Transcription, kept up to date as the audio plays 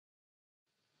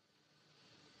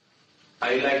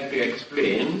I like to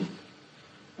explain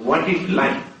what is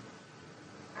life.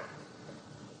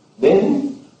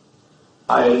 Then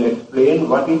I'll explain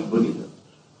what is Buddhism.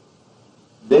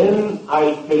 Then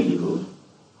I'll tell you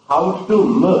how to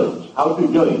merge, how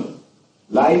to join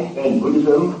life and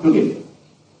Buddhism together.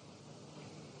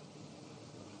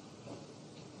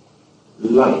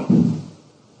 Life.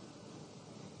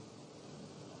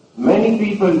 Many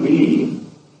people believe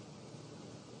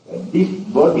that this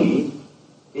body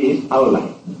is our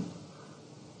life.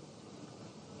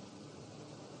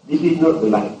 This is not the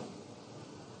life.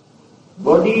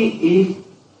 Body is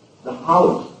the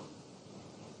house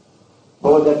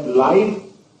for that life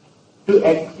to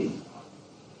exist.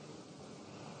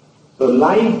 So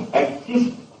life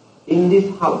exists in this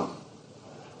house.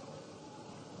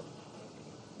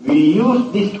 We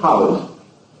use this house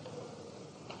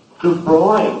to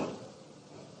provide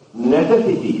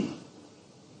necessities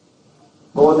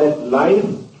for that life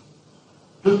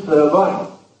to survive.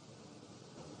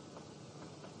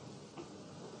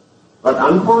 But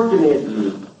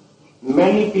unfortunately,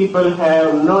 many people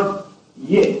have not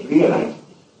yet realized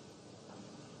this,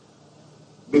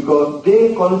 because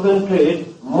they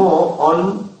concentrate more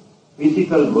on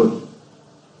physical goods.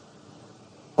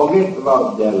 Forget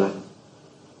about their life.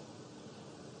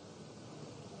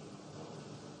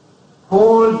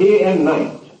 Whole day and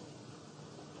night,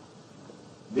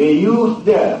 they use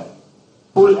their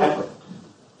full effort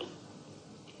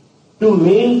to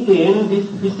maintain this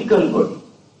physical body.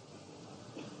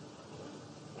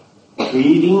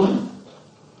 Feeding,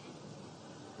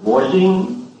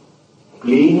 washing,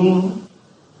 cleaning,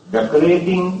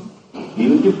 decorating,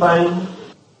 beautifying.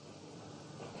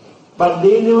 But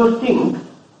they never think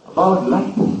about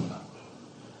life.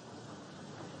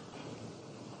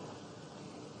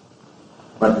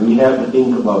 But we have to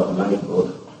think about life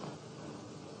also.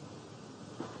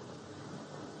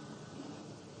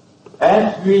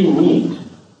 As we need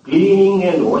cleaning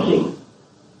and washing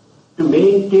to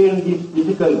maintain this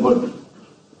physical body,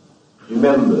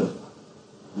 remember,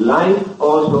 life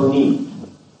also needs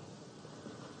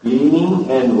cleaning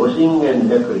and washing and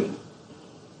decorating.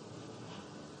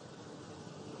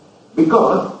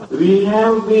 Because we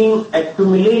have been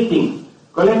accumulating,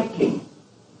 collecting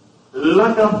a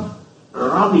lot of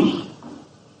rubbish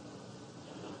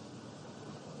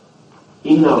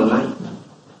in our life.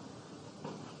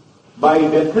 By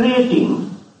decorating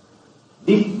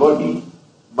this body,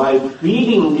 by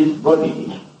feeding this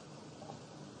body,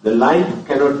 the life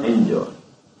cannot enjoy.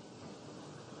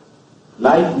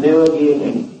 Life never gains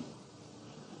anything.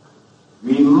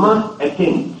 We must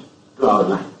attend to our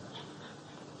life.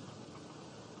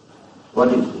 What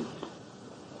is it?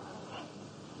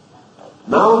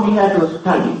 Now we have to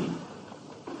study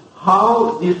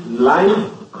how this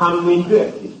life comes into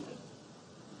existence.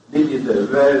 This is a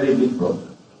very big problem.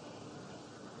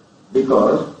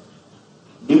 Because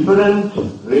different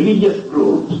religious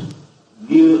groups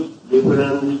give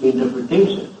different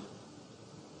interpretations.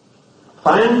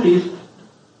 Scientists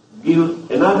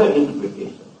give another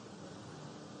interpretation.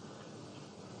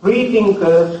 Free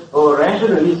thinkers or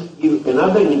rationalists give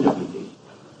another interpretation.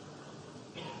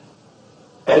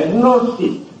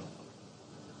 Agnostics,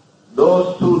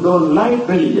 those who don't like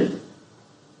religion,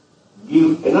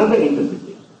 give another interpretation.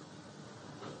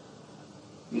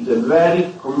 It's a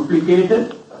very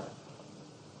complicated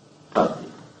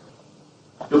subject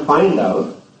to find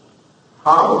out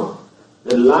how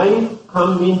the life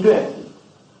comes into existence.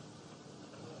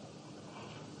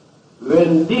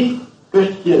 When this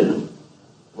question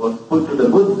was put to the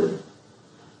Buddha,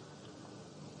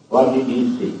 what did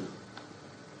he say?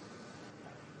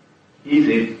 He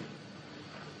said,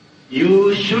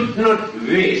 you should not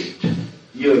waste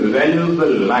your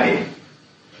valuable life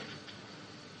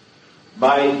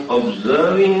by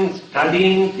observing,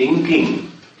 studying,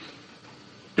 thinking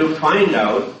to find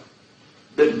out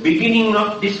the beginning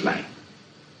of this life.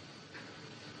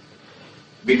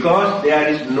 Because there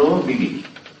is no beginning.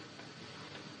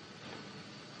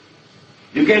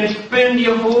 You can spend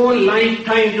your whole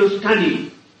lifetime to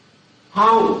study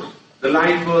how the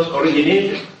life was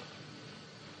originated.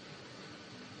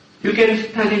 You can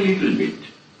study a little bit.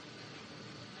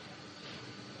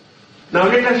 Now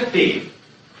let us take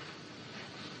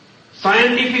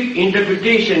scientific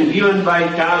interpretation given by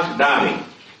Charles Darwin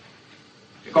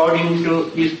according to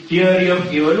his theory of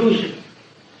evolution.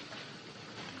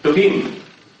 To him,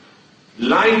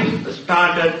 life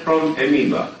started from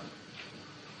amoeba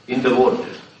in the water,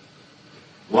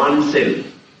 one cell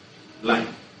life.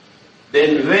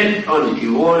 Then went on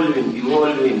evolving,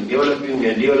 developing,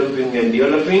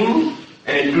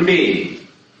 and today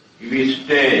we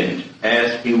stand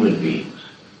as human beings.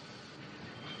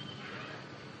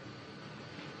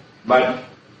 but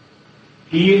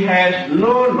he has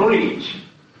no knowledge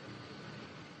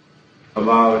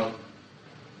about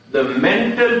the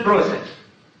mental process,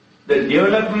 the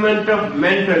development of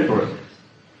mental process.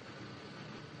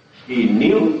 He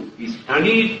knew, he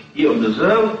studied, he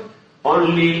observed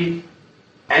only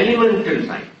elemental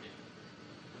side.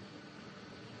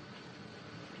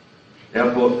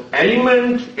 Therefore,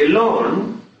 elements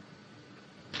alone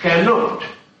cannot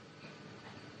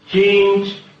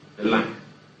change the life.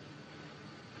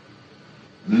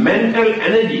 Mental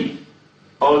energy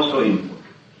also important.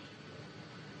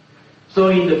 So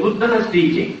in the Buddha's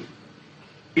teaching,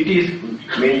 it is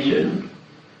mentioned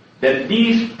that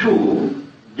these two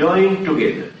join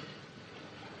together.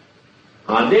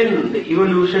 Then the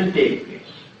evolution takes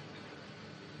place.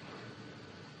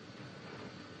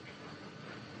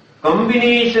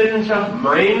 Combinations of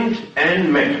mind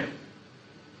and matter.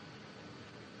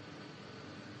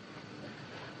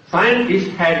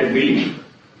 Scientists had a belief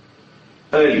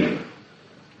earlier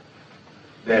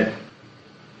that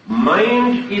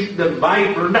mind is the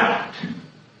byproduct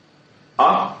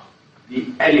of the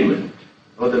element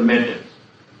or the matters.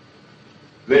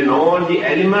 When all the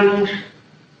elements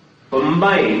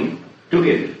combine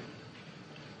together,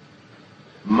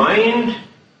 mind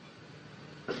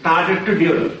started to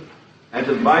develop as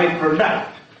a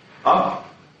byproduct of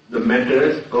the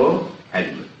matters or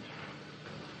elements.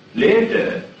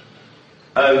 Later,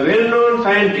 a well-known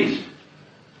scientist,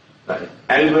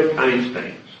 Albert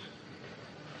Einstein,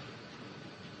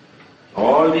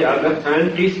 all the other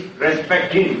scientists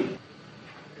respect him.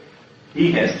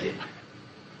 He has said,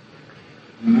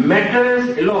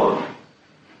 matters alone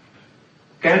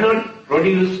cannot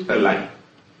produce a life.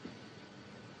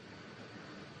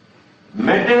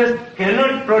 Matters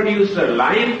cannot produce a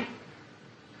life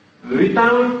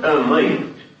without a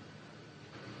mind.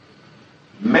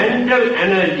 Mental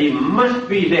energy must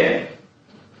be there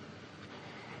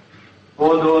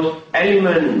for those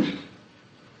elements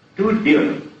to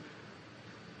develop.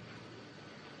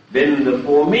 Then the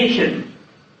formation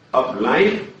of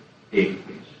life takes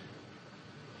place.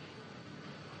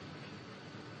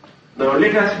 Now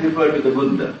let us refer to the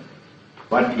Buddha,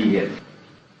 what he has.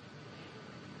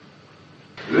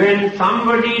 When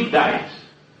somebody dies,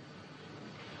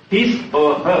 his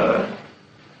or her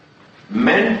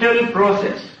mental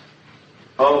process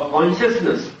or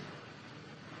consciousness,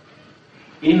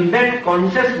 in that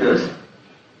consciousness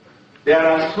there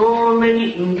are so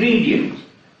many ingredients.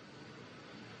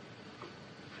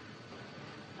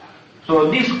 So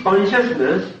this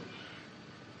consciousness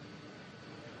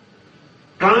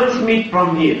transmits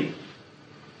from here.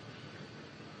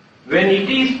 When it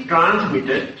is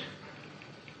transmitted,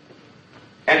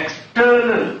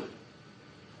 external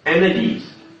energies,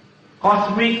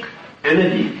 cosmic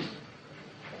energies,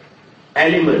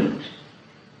 elements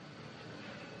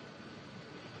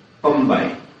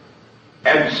combine,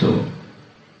 absorb.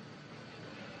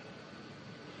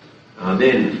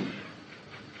 Then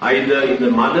either in the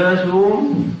mother's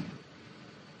womb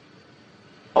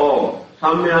or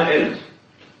somewhere else,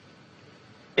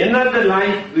 another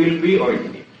life will be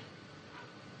originated.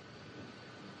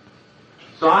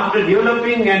 So after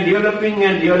developing and developing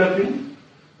and developing,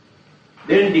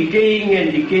 then decaying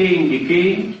and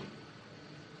decaying,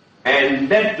 and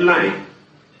that life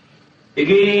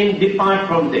again depart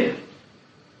from there.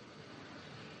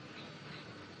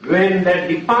 When that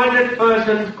departed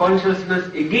person's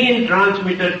consciousness again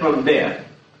transmitted from there,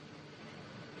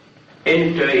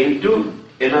 enter into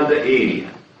another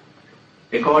area,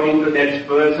 according to that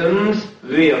person's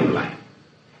way of life,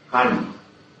 karma.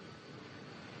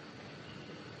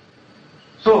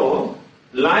 So,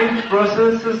 life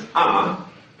processes are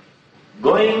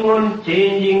going on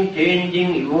changing,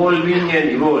 evolving and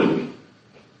evolving,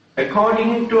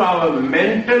 according to our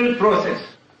mental process,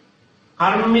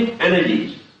 karmic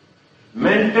energies,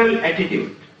 mental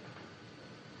attitude.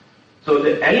 So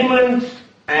the elements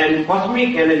and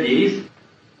cosmic energies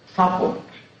support.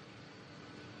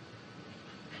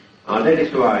 That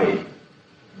is why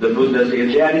the Buddha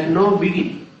says there is no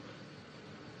beginning.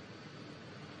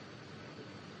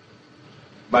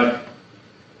 But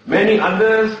many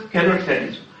others cannot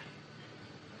satisfy.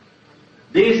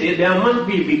 They say there must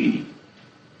be a beginning.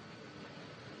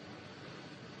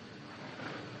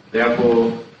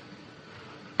 Therefore,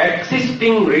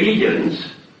 existing religions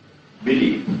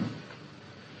believe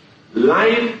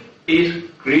life is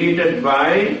created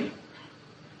by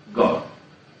God.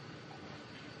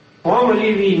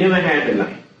 Formerly we never had a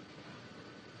life.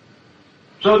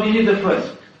 So this is the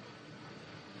first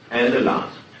and the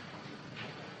last.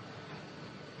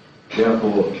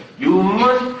 Therefore, you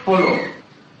must follow,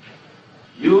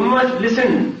 you must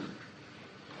listen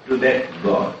to that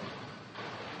God.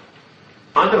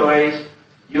 Otherwise,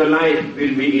 your life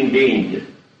will be in danger.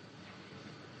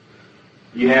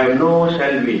 You have no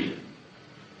salvation.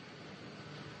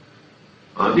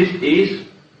 This is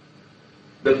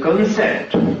the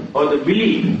concept or the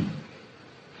belief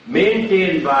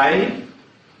maintained by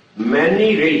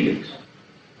many religions.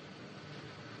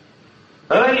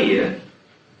 Earlier,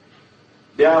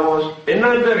 there was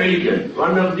another religion,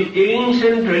 one of the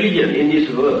ancient religions in this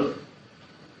world,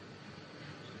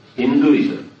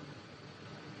 Hinduism.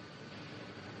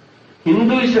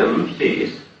 Hinduism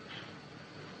says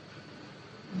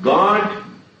God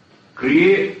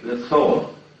creates the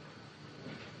soul,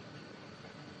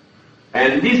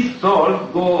 and this soul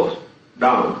goes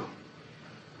down,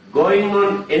 going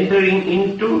on entering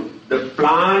into the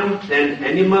plants and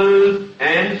animals,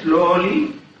 and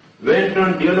slowly went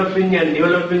on developing and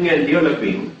developing and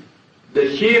developing.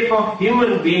 The shape of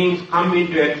human beings come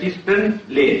into existence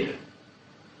later.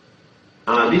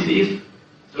 This is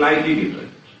slightly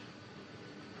different.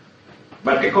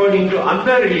 But according to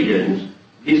other religions,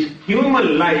 this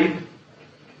human life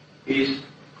is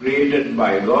created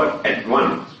by God at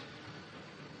once.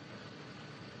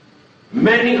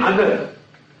 Many other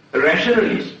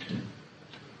rationalists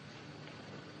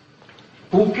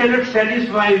who cannot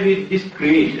satisfy with this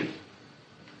creation,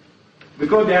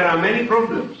 because there are many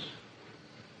problems,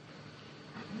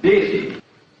 they say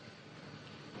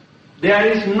there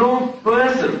is no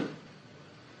person,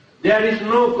 there is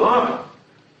no God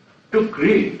to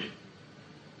create.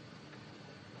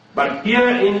 But here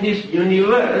in this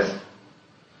universe,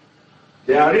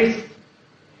 there is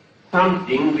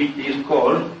something which is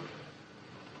called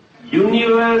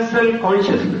universal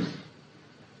consciousness.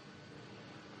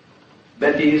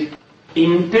 That is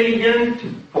intelligent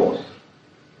force.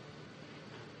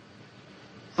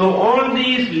 So all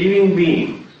these living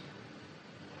beings,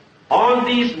 all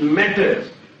these matters,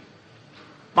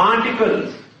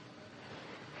 particles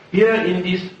here in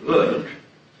this world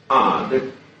are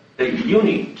the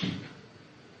unit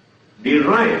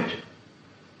derived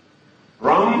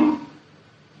from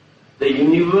the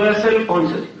universal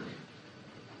consciousness,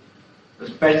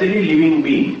 especially living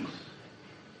beings.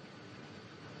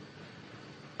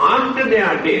 After they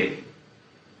are dead,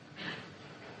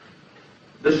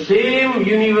 the same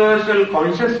universal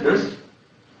consciousness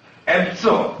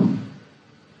absorbs,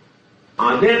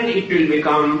 and then it will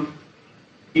become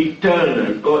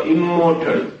eternal or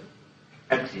immortal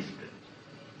existence.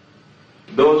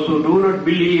 Those who do not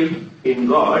believe in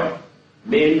God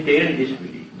maintain this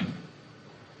belief.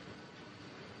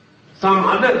 Some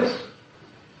others,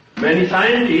 many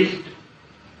scientists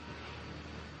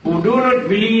who do not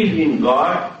believe in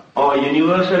God or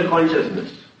universal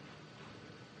consciousness,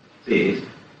 says,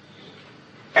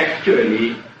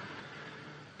 actually,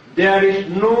 there is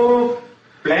no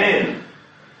plan.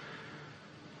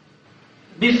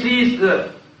 This is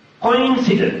the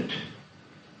coincident.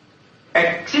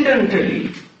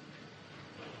 Accidentally,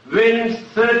 when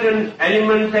certain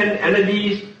elements and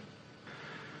energies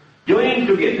join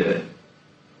together,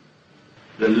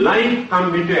 the life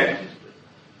comes into existence.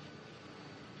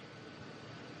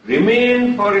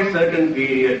 Remain for a certain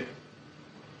period,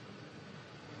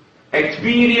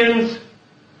 experience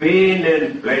pain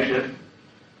and pleasure,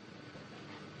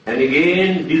 and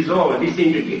again dissolve,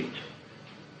 disintegrate.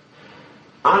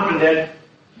 After that,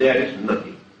 there is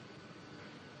nothing.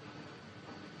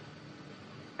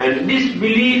 And this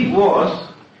belief was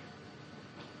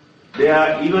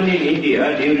there even in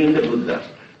India during the Buddha's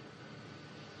time.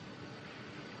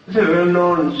 It's a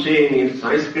well-known saying in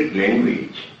Sanskrit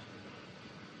language.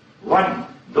 What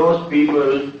those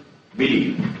people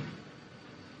believe.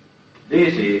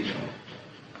 They say,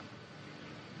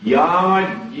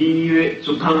 Yava jive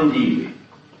sukham jive,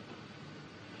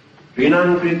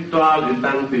 Rinan kritva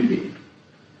gritan pibe,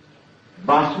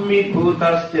 Basmi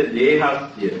bhutasya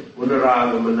dehasya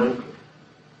punaragamanam.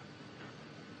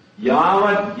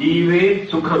 Yavat jive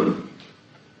sukham.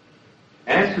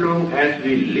 As long as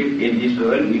we live in this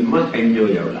world, we must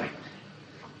enjoy our life.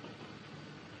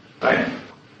 Right?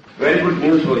 Very good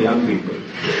news for young people.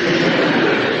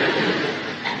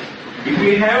 If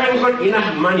we haven't got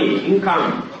enough money,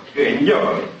 income to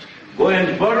enjoy, go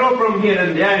and borrow from here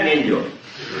and there and enjoy.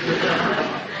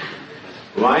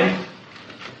 Why?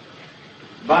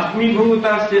 Basmi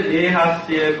bhutasya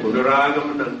dehasya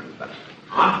punaragamanam krita.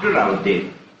 After our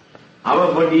death,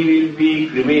 our body will be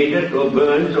cremated or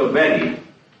burned or buried.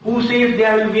 Who says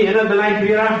there will be another life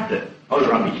hereafter? All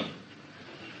rubbish.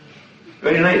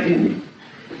 Very nice, isn't it?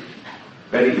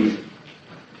 Very easy.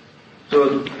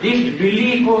 So this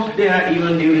belief was there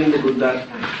even during the Buddha's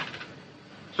time.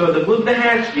 So the Buddha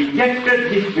has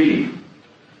rejected this belief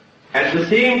At the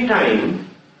same time,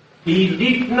 he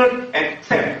did not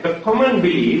accept the common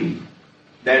belief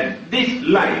that this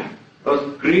life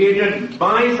was created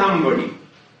by somebody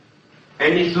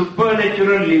and a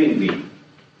supernatural living being.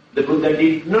 The Buddha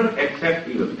did not accept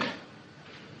even that.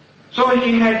 So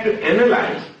he had to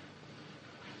analyze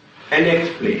and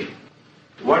explain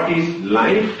what is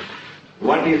life,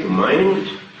 what is mind,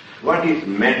 what is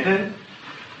matter,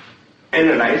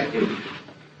 analyze everything.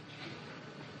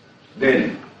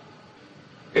 Then,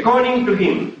 according to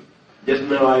him, just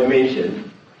now I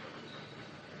mentioned,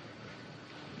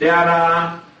 there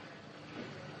are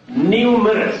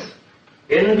numerous,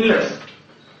 endless,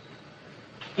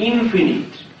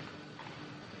 infinite.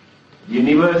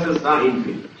 Universes are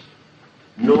infinite,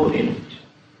 no end.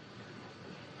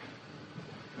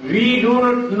 We do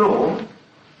not know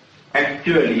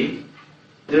actually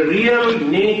the real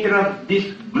nature of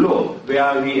this globe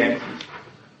where we exist.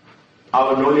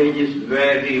 Our knowledge is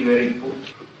very, very poor.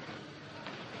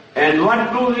 And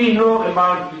what do we know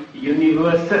about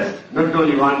universes? Not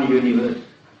only one universe.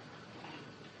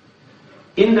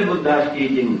 In the Buddha's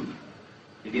teaching,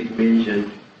 it is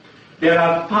mentioned, there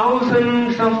are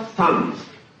thousands of suns,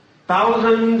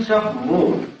 thousands of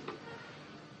moons.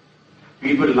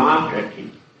 People laughed at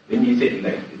him when he said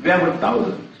like this. There were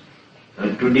thousands.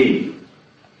 And today,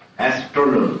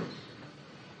 astronomers,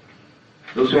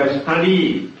 those who have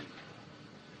studied,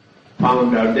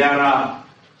 found out there are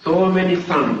so many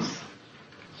suns,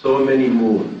 so many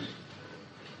moons.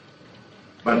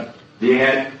 But they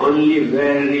had only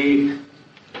very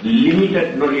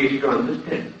limited knowledge to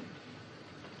understand.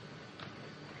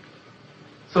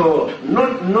 So,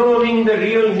 not knowing the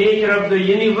real nature of the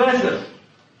universes,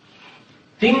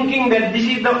 thinking that this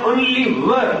is the only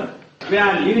world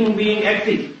where living being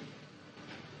exists,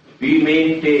 we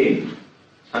maintain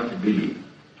such belief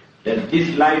that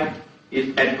this life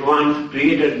is at once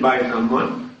created by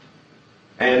someone,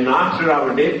 and after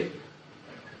our death,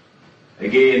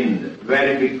 again,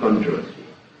 very big controversy.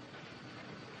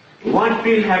 What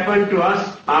will happen to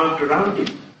us after our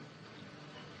death?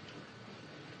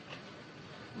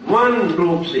 One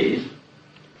group says,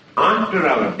 after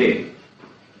our death,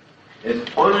 there's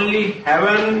only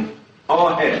heaven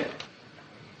or hell.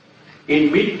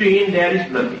 In between there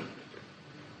is nothing.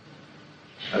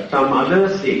 But some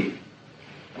others say,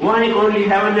 why only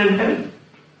heaven and hell?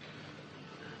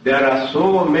 There are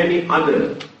so many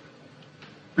other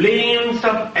planes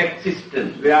of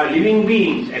existence where living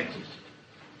beings exist.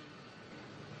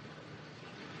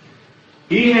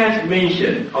 He has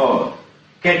mentioned or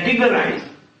categorized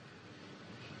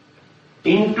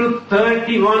into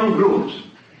 31 groups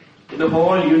in the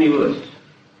whole universe.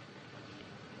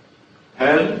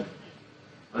 Hell,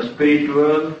 a spirit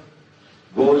world,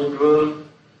 ghost world,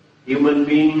 human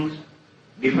beings,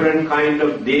 different kind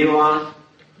of devas,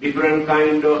 different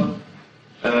kind of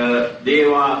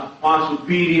deva far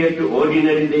superior to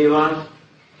ordinary devas.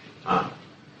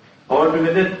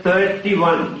 Altogether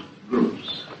 31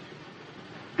 groups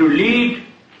to lead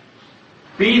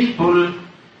peaceful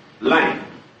life,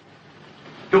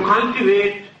 to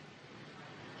cultivate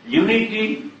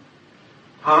unity,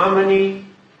 harmony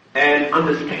and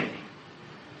understanding.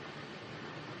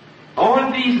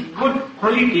 All these good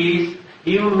qualities,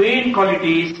 humane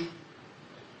qualities,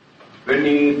 when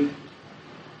you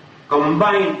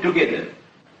combine together,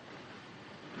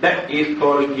 that is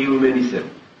called humanism.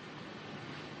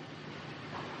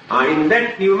 In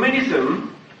that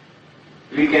humanism,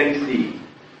 we can see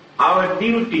our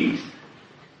duties,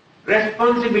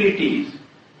 responsibilities,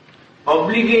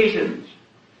 obligations,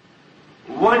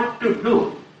 what to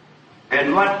do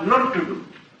and what not to do.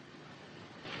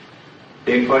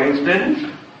 Take for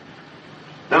instance,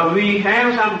 now we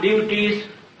have some duties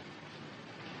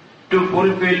to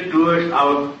fulfill towards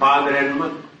our father and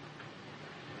mother,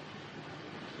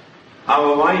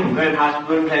 our wife and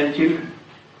husband and children,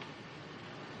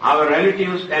 our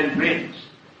relatives and friends,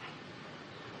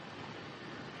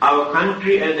 our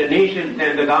country and the nation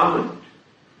and the government.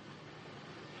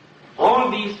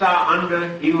 All these are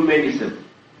under humanism.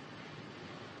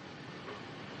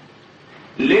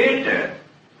 Later,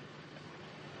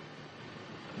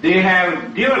 they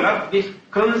have developed this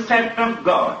concept of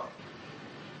God.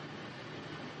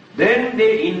 Then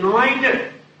they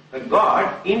invited the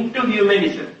God into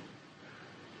humanism.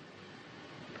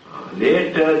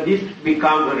 Later, this became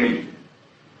a religion.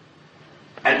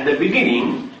 At the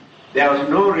beginning, there was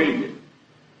no religion.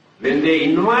 When they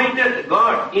invited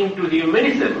God into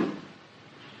humanism,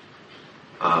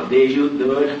 they used the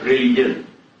word religion.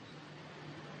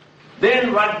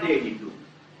 Then what they did do?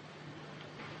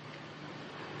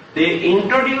 They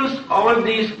introduce all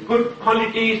these good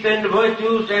qualities and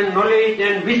virtues and knowledge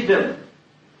and wisdom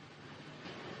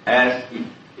as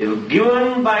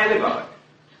given by the God.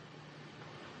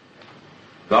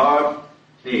 God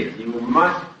says you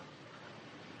must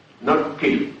not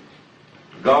kill.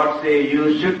 God says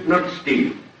you should not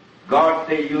steal. God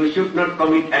says you should not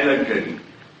commit adultery.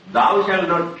 Thou shalt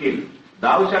not kill.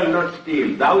 Thou shalt not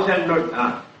steal. Thou shalt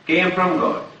not came from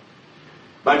God.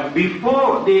 But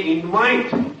before they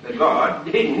invite the God,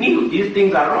 they knew these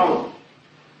things are wrong.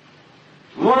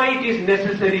 Why it is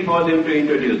necessary for them to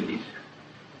introduce this?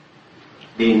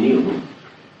 They knew.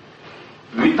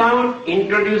 Without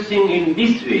introducing in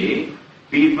this way,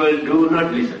 people do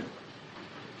not listen.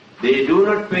 They do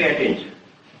not pay attention.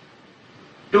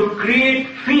 To create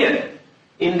fear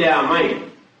in their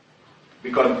mind,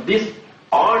 because this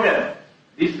order,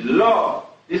 this law,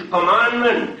 this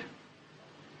commandment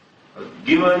was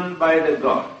given by the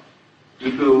God.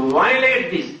 If you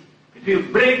violate this, if you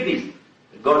break this,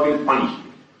 God will punish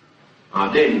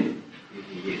you. Then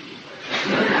it is.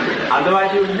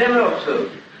 Otherwise you will never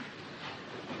observe it.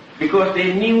 Because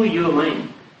they knew your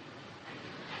mind.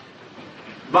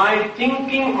 By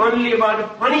thinking only about the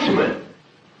punishment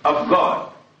of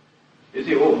God, they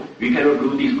say, oh, we cannot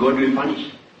do this, God will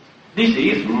punish. This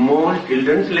is more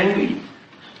children's language.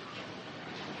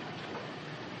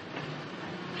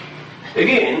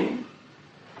 Again,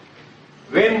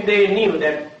 when they knew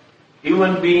that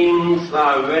human beings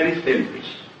are very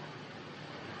selfish,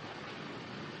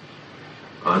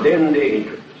 then they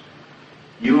introduced,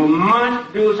 you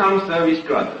must do some service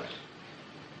to others.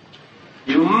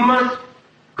 You must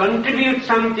contribute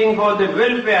something for the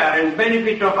welfare and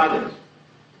benefit of others.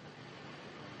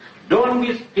 Don't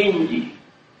be stingy.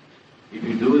 If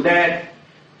you do that,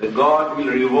 the God will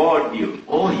reward you.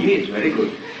 Oh yes, very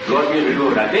good. God will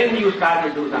reward us. Then you start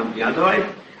to do something. Otherwise,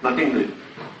 nothing will.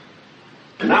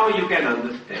 Now you can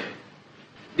understand.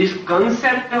 This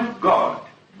concept of God,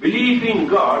 belief in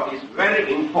God, is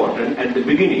very important at the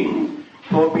beginning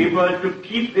for people to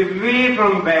keep away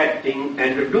from bad things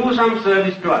and to do some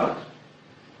service to others.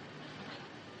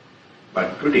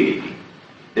 But today,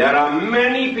 there are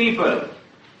many people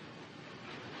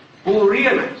who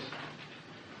realize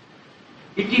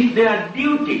it is their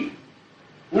duty,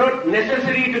 not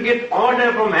necessary to get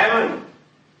order from heaven,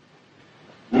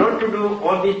 not to do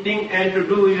all these things and to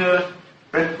do your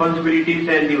responsibilities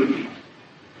and duties.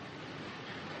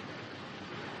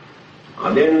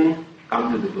 Then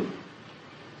come to the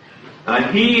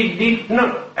Buddha. He did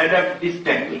not adopt this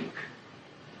technique.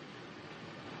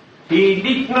 He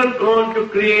did not want to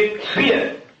create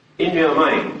fear in your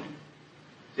mind,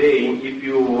 saying if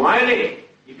you violate,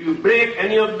 if you break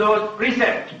any of those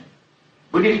precepts,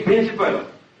 Buddhist principles,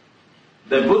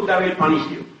 the Buddha will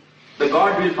punish you. The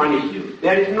God will punish you.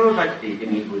 There is no such thing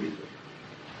in Buddhism.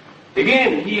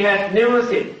 Again, he has never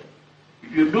said,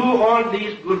 if you do all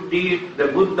these good deeds, the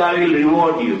Buddha will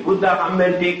reward you. Buddha come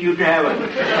and take you to heaven,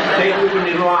 take you to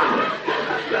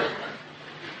Nirvana.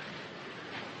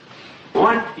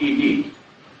 What he did,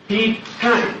 he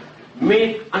tried to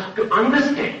make us to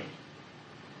understand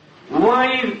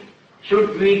why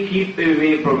should we keep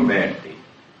away from bad things.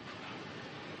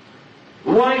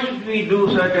 Why should we do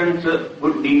certain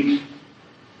good deeds?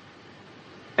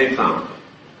 Example,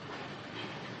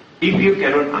 if you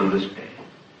cannot understand,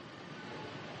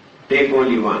 take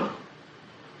only one.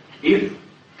 If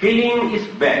killing is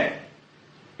bad,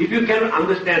 if you cannot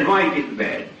understand why it is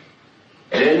bad,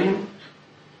 then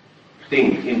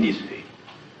think in this way.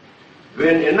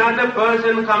 When another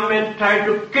person comes and tries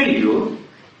to kill you,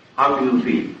 how do you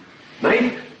feel?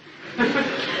 Nice?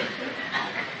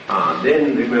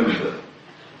 Then remember,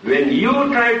 when you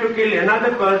try to kill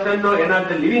another person or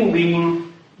another living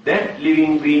being, that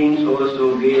living being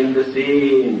also gain the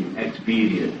same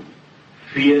experience.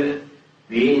 Fear,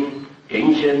 pain,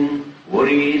 tension,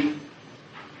 worries,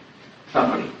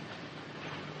 suffering.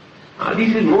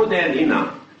 This is more than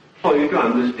enough for you to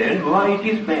understand why it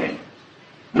is bad.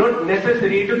 Not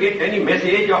necessary to get any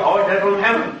message or order from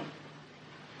heaven.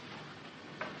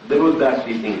 The Buddha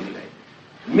says things like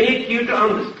that. Make you to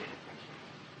understand.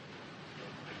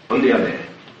 On the other hand,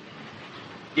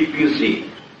 if you say,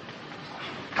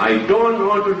 I don't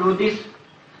want to do this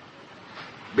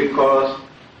because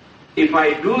if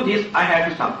I do this, I have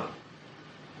to suffer.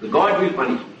 The God will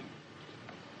punish me.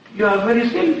 You are very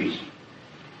selfish.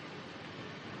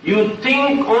 You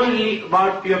think only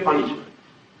about your punishment.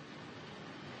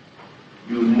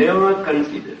 You never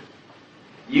consider.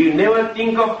 You never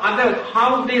think of others,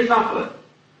 how they suffer.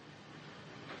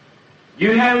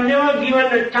 You have never given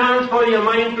a chance for your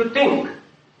mind to think,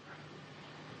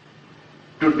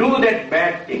 to do that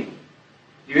bad thing.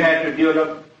 You have to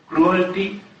develop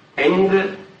cruelty,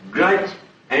 anger, grudge,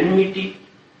 enmity.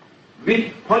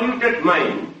 With polluted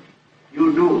mind,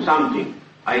 you do something,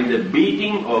 either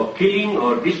beating or killing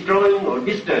or destroying or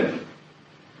disturbing.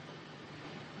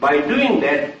 By doing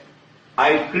that,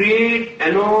 I create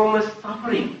enormous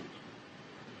suffering.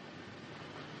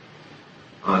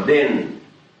 Then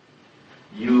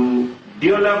you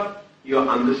develop your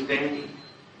understanding,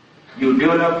 you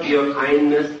develop your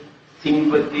kindness,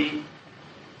 sympathy.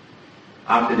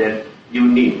 After that,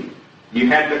 you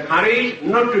have the courage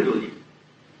not to do it.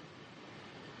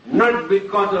 Not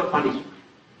because of punishment.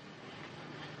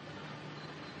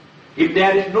 If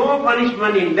there is no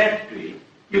punishment in that way,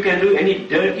 you can do any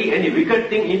dirty, any wicked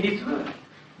thing in this world.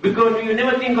 Because you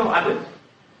never think of others.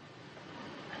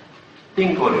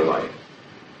 Think for a while.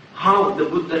 How the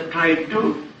Buddha tried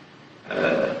to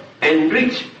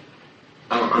enrich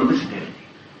our understanding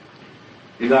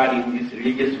regarding this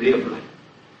religious way of life.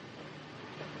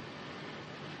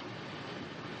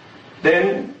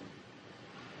 Then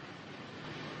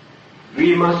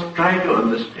we must try to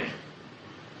understand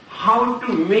how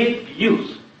to make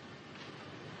use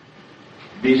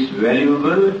this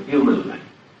valuable human life.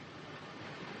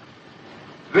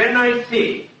 When I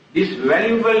say this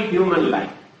valuable human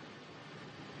life,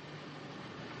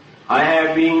 I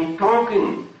have been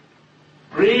talking,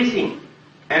 praising,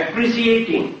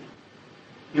 appreciating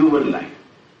human life,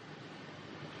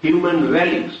 human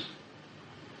values.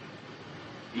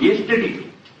 Yesterday,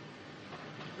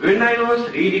 when I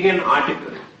was reading an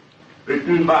article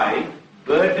written by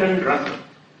Bertrand Russell,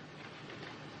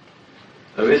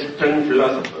 a Western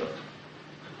philosopher,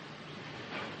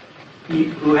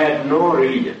 who had no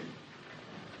religion,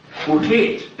 who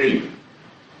hates religion,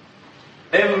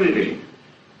 every religion.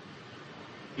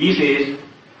 He says,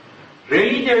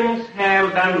 religions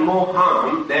have done more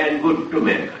harm than good to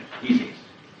mankind, he says.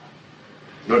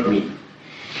 Not me.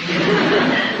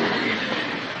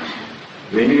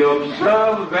 When you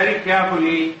observe very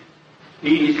carefully,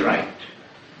 he is right.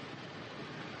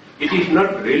 It is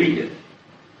not religion.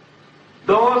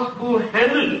 Those who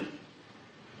handle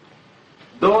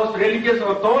those religious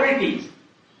authorities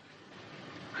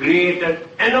created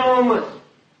enormous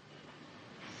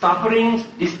sufferings,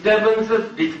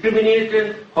 disturbances,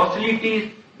 discrimination,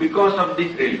 hostilities because of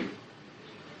this religion.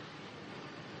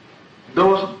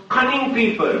 Those cunning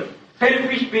people,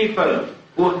 selfish people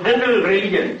who handle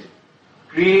religions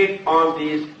create all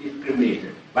these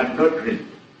discriminations, but not religion.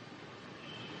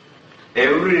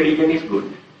 Every religion is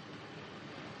good.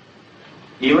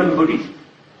 Even Buddhists.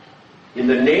 In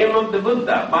the name of the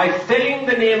Buddha, by selling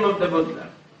the name of the Buddha,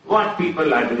 what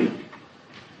people are doing?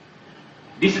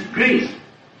 Disgrace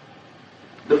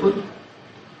the Buddha.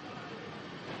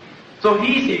 So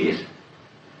he says,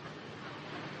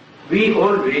 we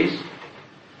always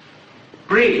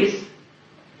praise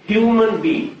human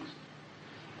beings.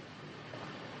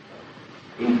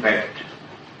 In fact,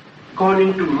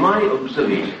 according to my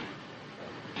observation,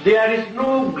 there is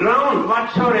no ground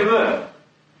whatsoever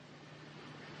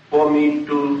for me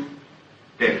to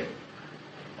tell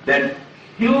that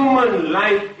human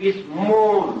life is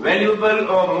more valuable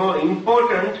or more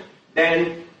important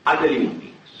than other living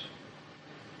beings.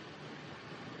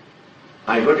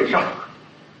 I got a shock.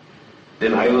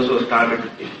 Then I also started to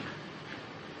think.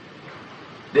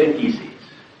 Then he says,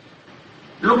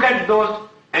 look at those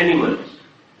animals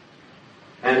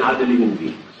and other living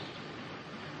beings.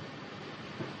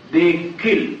 They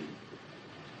kill,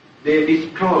 they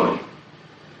destroy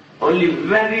only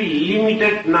very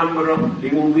limited number of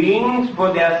living beings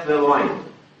for their survival,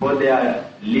 for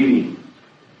their living.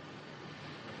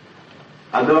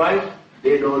 Otherwise,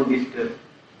 they don't disturb,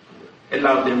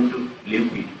 allow them to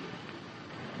live peacefully.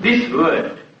 This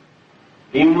word,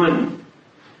 human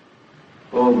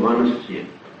or manusya,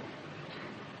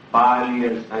 Pali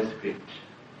and Sanskrit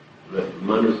word,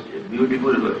 manusya,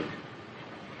 beautiful word.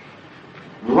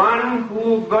 One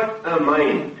who got a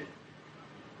mind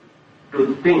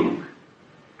to think,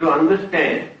 to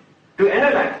understand, to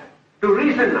analyze, to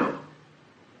reason out,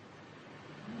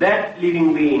 that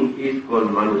living being is called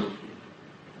manusya.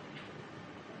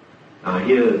 Now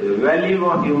here the value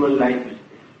of human life is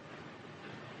there.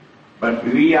 But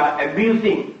we are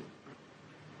abusing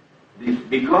this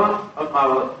because of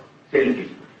our selfishness,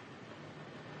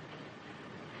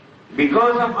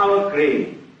 because of our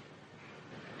craving.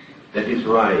 That is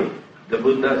why the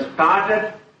Buddha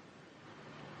started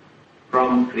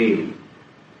from craving.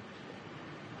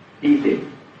 He said,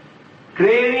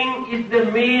 craving is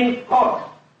the main cause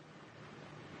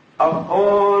of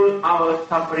all our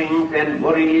sufferings and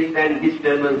worries and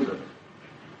disturbances.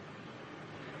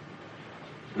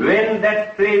 When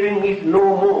that craving is no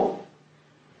more,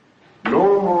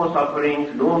 No more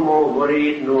sufferings, no more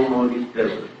worries, no more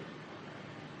disturbance.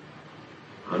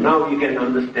 Now you can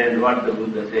understand what the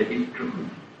Buddha said is true.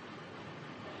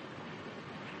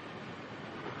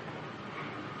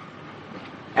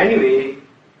 Anyway,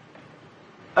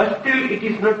 still it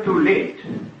is not too late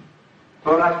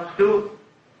for us to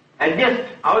adjust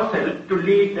ourselves to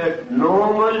lead a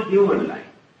normal human life.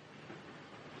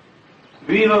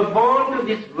 We were born to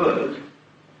this world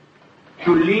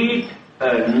to lead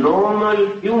a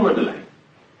normal human life.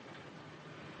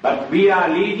 But we are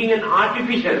leading an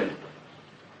artificial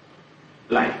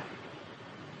life,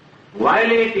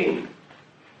 violating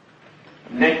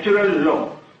natural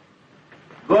law,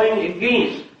 going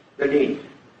against the nature,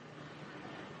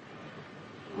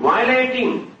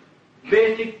 violating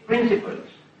basic principles,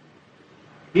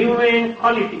 human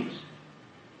qualities,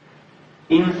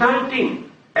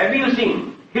 insulting,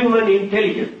 abusing human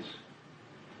intelligence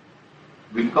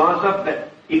because of the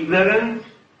ignorance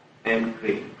and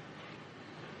greed.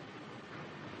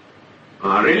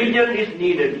 Religion is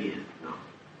needed here now.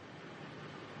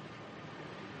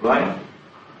 Why?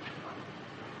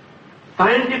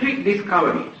 Scientific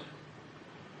discoveries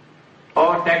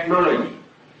or technology,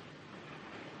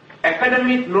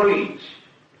 academic knowledge,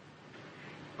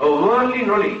 or worldly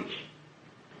knowledge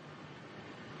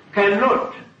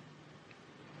cannot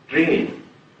train,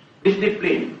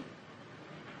 discipline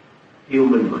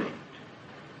human mind,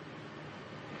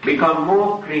 become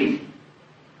more crazy.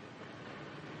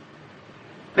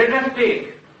 Let us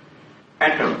take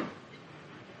atom,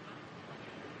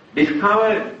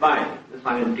 discovered by the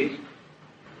scientists.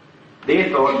 They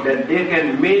thought that they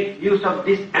can make use of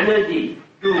this energy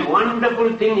to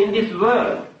wonderful thing in this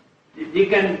world. They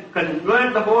can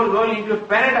convert the whole world into a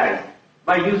paradise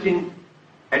by using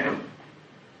atom.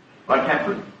 What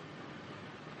happened?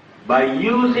 By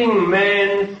using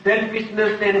man's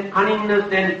selfishness and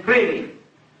cunningness and craving,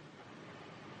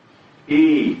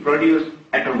 he produced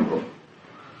atom bomb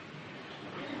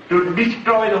to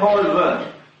destroy the whole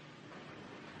world.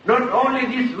 Not only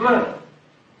this world,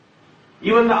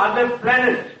 even the other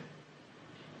planets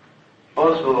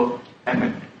also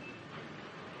affected.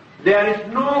 There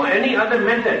is no any other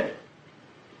method,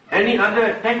 any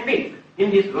other technique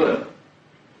in this world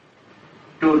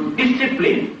to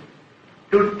discipline,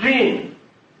 to train,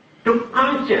 to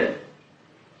culture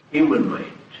human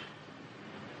mind.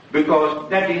 Because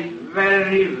that is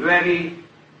very, very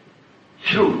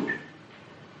shrewd,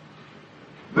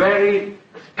 very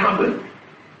stubborn,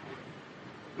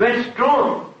 very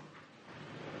strong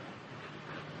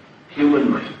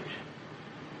human mind.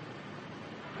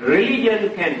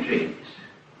 Religion can train this,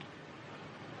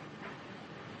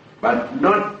 but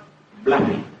not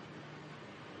bluffing.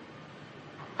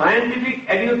 Scientific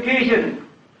education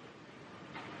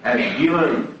has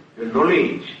given the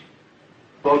knowledge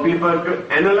for people to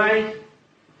analyze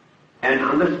and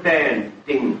understand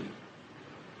things.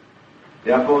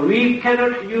 Therefore, we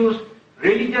cannot use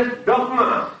religious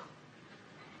dogmas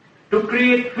to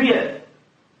create fear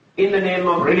in the name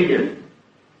of religion.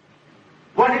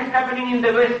 What is happening in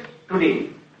the West today?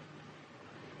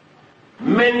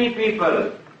 Many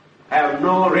people have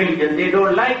no religion. They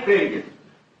don't like religion.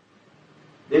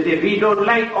 They say, we don't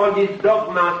like all these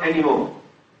dogmas anymore.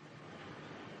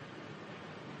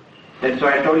 That's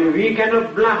why I told you, we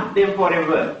cannot bluff them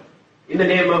forever in the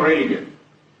name of religion.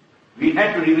 We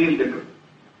have to reveal the truth.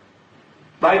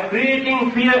 By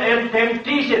creating fear and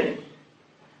temptation,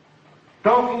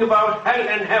 talking about hell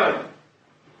and heaven,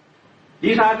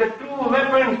 these are the two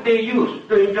weapons they use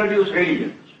to introduce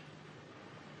religions.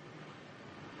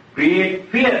 Create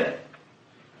fear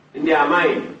in their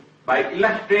mind by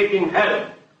illustrating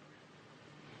hell.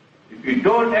 If you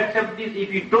don't accept this,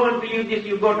 if you don't believe this,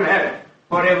 you go to hell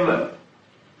forever.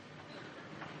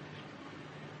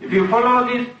 If you follow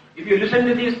this, if you listen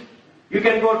to this, you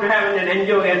can go to heaven and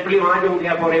enjoy and play mahjong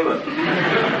there forever.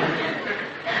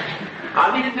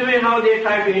 This is the way how they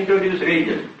try to introduce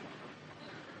religion.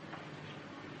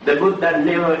 The Buddha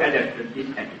never adopted this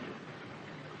attitude.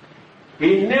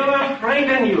 He never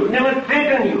frightened you, never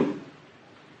threatened you,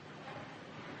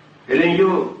 telling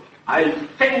you, I'll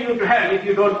send you to hell if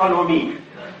you don't follow me.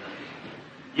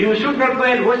 You should not go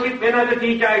and worship another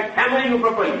teacher, I'll hammer you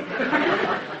properly.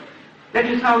 That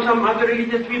is how some other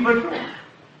religious people do.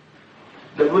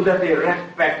 The Buddha says,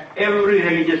 respect every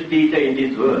religious teacher in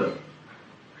this world.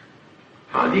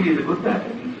 This is the Buddha.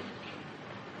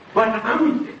 What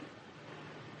harm is it?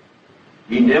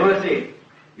 He never said,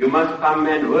 you must come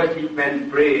and worship and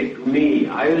pray to me.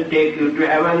 I will take you to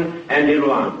heaven and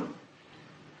nirvana.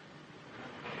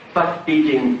 Such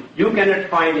teaching you cannot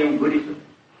find in Buddhism.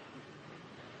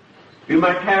 You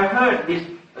might have heard this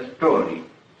story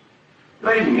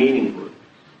very meaningful.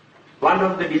 One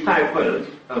of the disciples,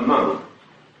 a monk,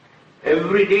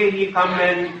 every day he come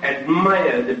and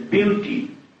admire the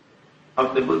beauty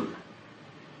of the Buddha.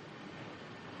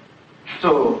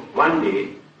 So one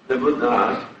day the Buddha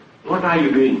asked, "What are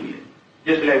you doing here?"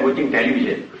 Just like watching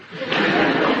television.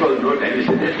 Of course, no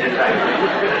television at that time.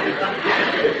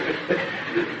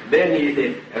 Then he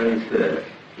said, "Sir,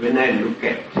 when I look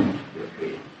at your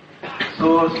face,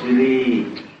 so serene,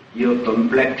 your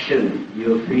complexion,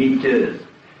 your features,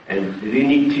 and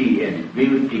serenity and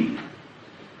beauty,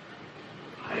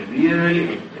 I really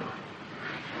enjoy."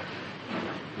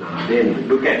 Now then,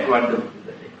 look at what the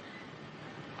Buddha said.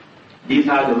 These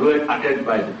are the words uttered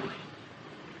by the Buddha.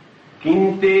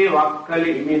 Kinte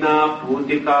vakkali imina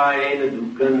putikayena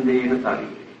dukkandena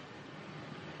sarire.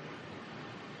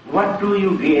 What do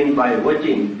you gain by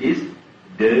watching this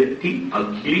dirty,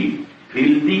 ugly,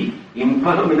 filthy,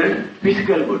 impermanent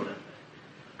physical Buddha?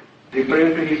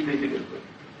 Referring to his physical body.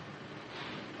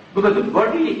 Because the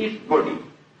body is body.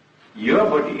 Your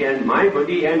body and my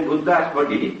body and Buddha's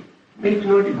body makes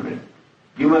no difference.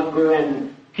 You must go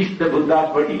and kiss the Buddha's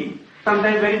body.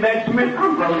 Sometimes very bad smell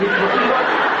comes from his body.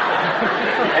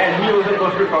 And he also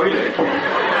goes to toilet.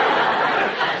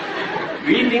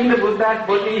 We think the Buddha's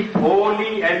body is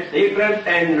holy and sacred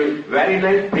and very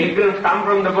nice fragrance come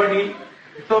from the body,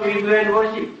 so we go and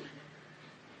worship.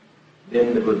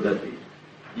 Then the Buddha says,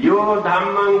 "Yo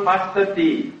dhammang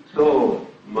passati, so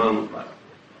mang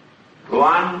passati."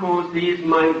 One who sees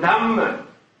my Dhamma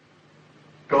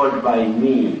taught by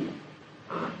me,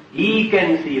 he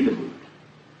can see the Buddha.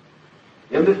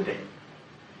 You understand?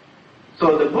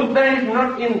 So the Buddha is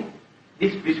not in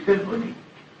this physical body.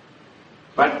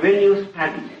 But when you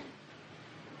study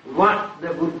what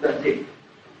the Buddha said,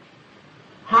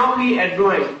 how he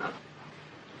advised us,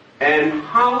 and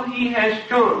how he has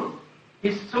shown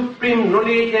his supreme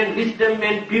knowledge and wisdom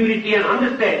and purity and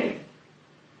understanding,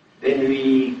 then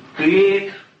we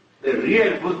create the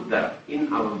real Buddha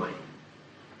in our mind.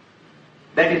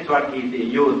 That is what he says,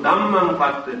 "Yo dhammang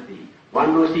passati."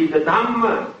 One who sees the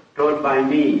Dhamma taught by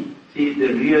me sees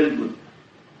the real Buddha.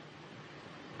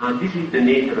 This is the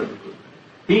nature of the Buddha.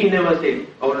 He never said,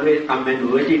 "Always come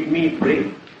and worship me, pray."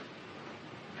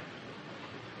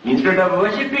 Instead of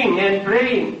worshipping and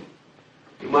praying,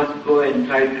 you must go and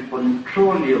try to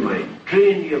control your mind,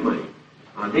 train your mind.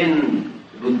 Then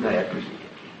Buddha appreciates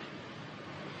it.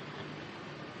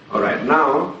 Alright,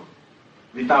 now,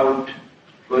 without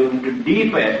going to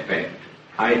deeper aspect,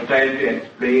 I try to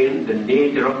explain the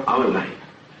nature of our life.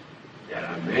 There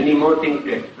are many more things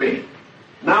to explain.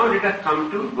 Now let us come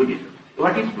to Buddhism.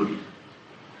 What is Buddhism?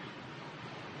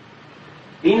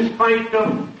 In spite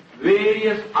of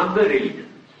various other religions,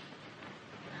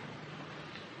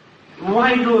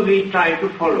 why do we try to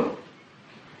follow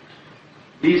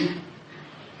this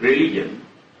religion,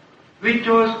 which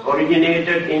was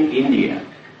originated in India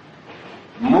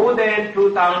more than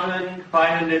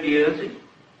 2,500 years ago?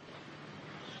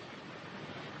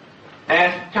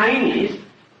 As Chinese,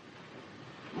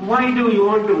 why do you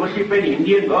want to worship an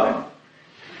Indian god?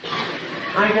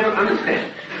 I cannot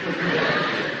understand.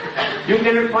 You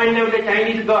cannot find out a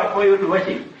Chinese god for you to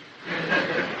worship.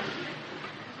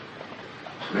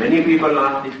 Many people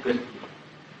ask this question.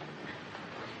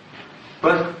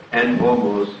 First and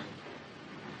foremost,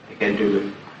 I can tell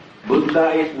you, Buddha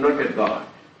is not a god.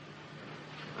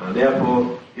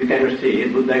 Therefore, you cannot say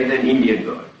Buddha is an Indian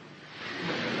god.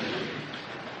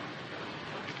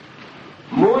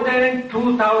 More than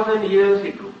 2,000 years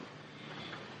ago,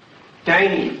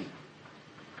 Chinese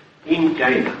in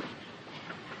China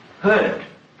heard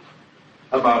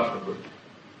about the Buddha.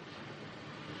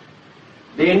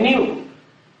 They knew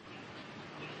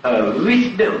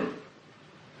wisdom,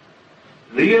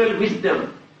 real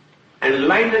wisdom,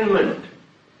 enlightenment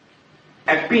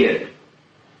appeared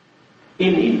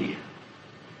in India.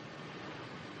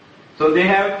 So they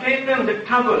have taken the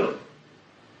trouble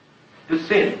to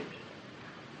send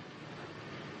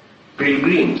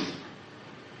pilgrims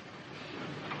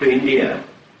to India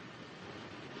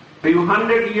few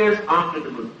hundred years after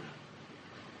the Buddha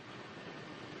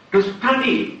to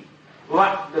study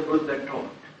what the Buddha taught,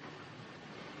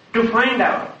 to find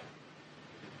out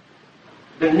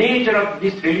the nature of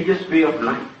this religious way of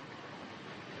life.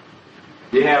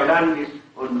 They have done this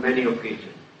on many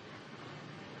occasions.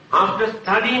 After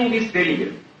studying this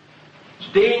religion,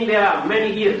 staying there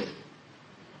many years,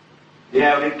 they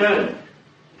have returned.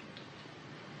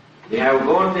 They have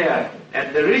gone there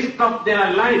at the risk of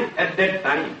their life at that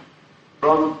time,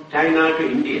 from China to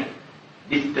India,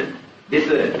 distant,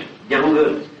 desert,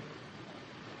 jungles.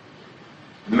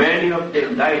 Many of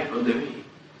them died on the way.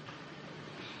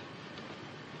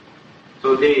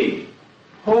 So they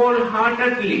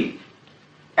wholeheartedly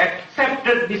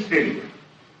accepted this religion,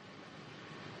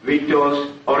 which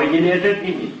was originated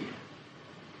in India.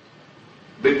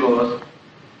 Because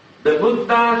the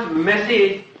Buddha's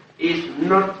message is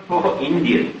not for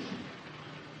Indians.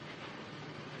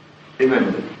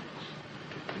 Remember,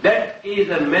 that is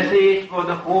a message for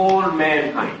the whole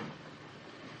mankind.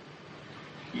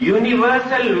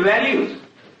 Universal values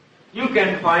you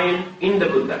can find in the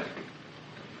Buddha.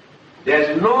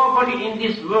 There's nobody in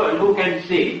this world who can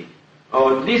say,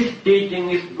 oh, this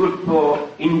teaching is good for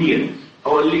Indians,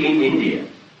 only in India.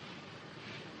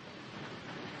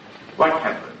 What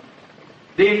happened?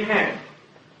 They had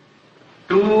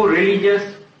two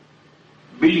religious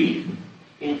beliefs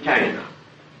in China.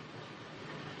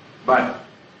 But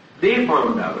they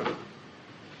found out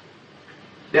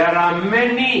there are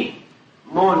many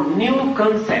more new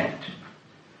concepts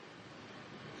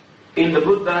in the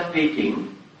Buddha's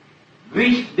teaching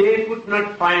which they could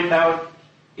not find out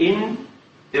in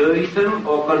Taoism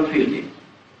or Confucianism.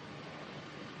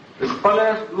 The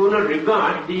scholars do not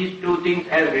regard these two things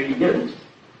as religions.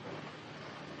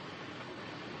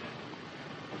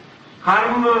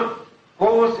 Karma,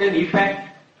 cause and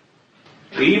effect,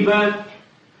 rebirth,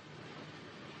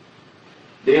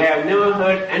 they have never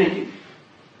heard anything.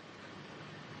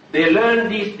 They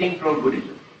learned these things from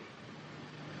Buddhism.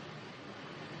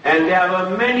 And there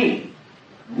were many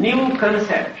new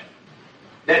concepts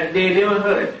that they never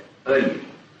heard earlier.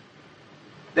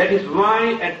 That is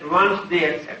why at once they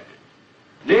accepted.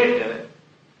 Later,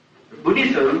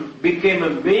 Buddhism became a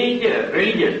major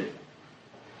religion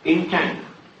in China.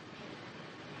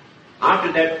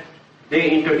 After that, they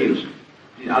introduced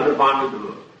in other parts of the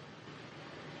world.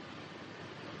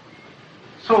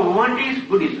 So what is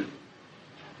Buddhism?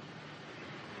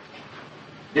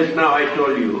 Just now I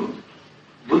told you,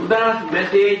 Buddha's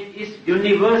message is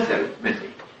universal message.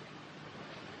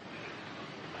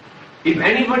 If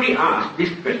anybody asks this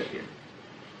question,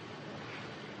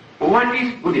 what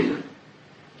is Buddhism?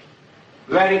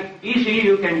 Very easily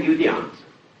you can give the answer.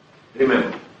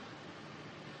 Remember,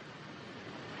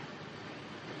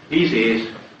 he says,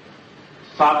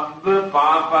 Sabba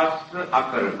Papasya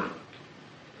Akarana.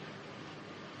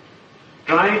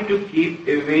 Try to keep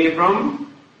away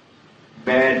from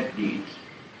bad deeds.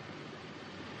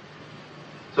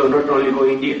 So not only for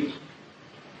Indians.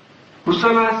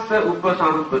 Kusalasya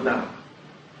Upasampada.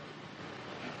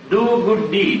 Do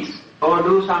good deeds or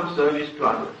do some service to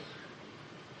others.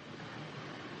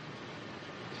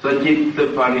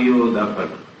 Sajitta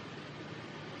Pariyodapana.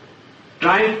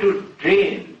 Try to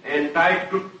train and try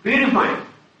to purify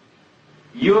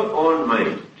your own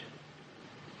mind.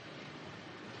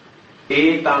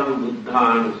 Etam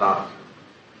Buddhanusasana.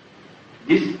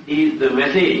 This is the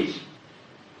message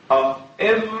of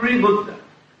every Buddha.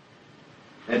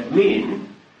 That means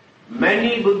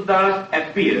many Buddhas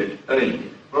appeared earlier.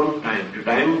 From time to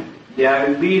time there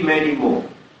will be many more.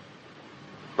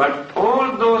 But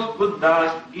all those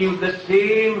Buddhas give the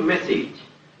same message.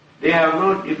 They have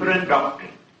no different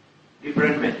doctrine,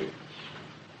 different message.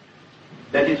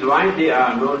 That is why they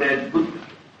are known as Buddha.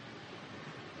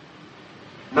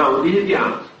 Now this is the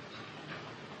answer.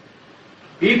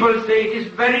 People say it is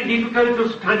very difficult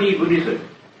to study Buddhism.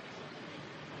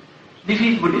 This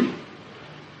is Buddhism.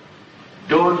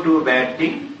 Don't do bad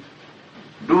things,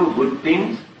 do good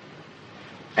things,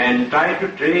 and try to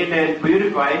train and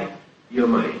purify your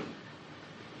mind.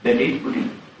 That is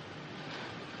Buddhism.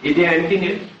 Is there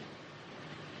anything else?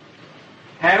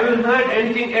 Have you heard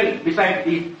anything else besides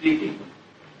these three things?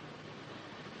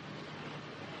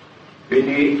 When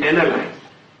we analyze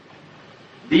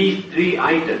these three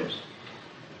items,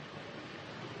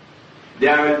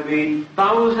 there will be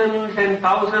thousands and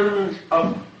thousands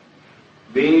of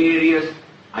various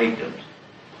items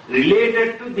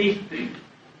related to these three.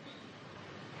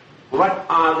 What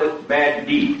are the bad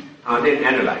deeds? Are then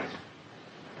analyzed.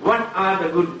 What are the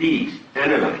good deeds?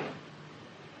 Analyzed.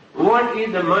 What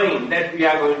is the mind that we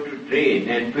are going to train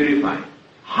and purify?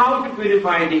 How to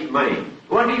purify this mind?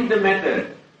 What is the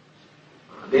method?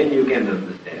 Then you can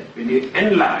understand. We need to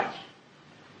enlarge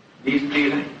these three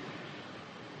lines.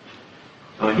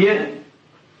 So here,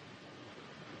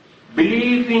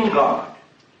 belief in God,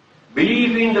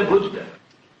 belief in the Buddha,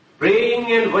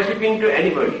 praying and worshipping to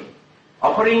anybody,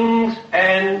 offerings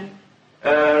and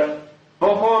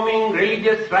performing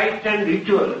religious rites and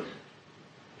rituals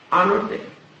are not there.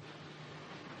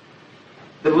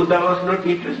 The Buddha was not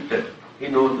interested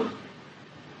in all those.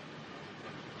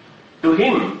 To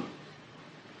him,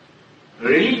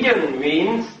 religion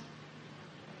means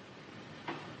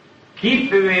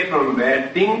keep away from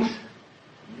bad things,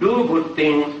 do good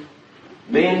things,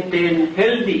 maintain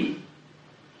healthy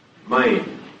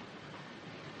mind,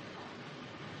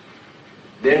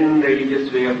 then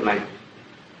religious way of life.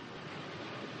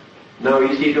 Now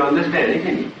easy to understand,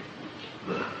 isn't it?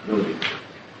 No difference.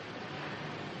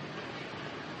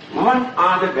 What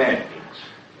are the bad things?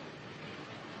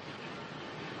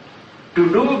 To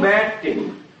do bad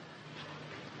things,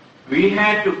 we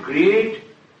had to create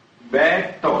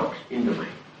bad thoughts in the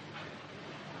mind.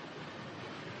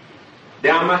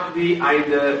 There must be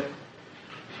either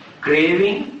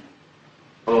craving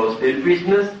or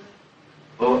selfishness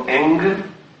or anger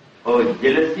or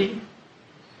jealousy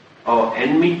or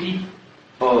enmity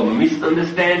or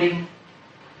misunderstanding.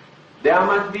 There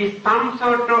must be some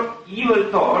sort of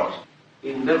evil thoughts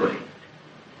in the mind.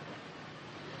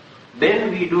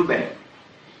 Then we do bad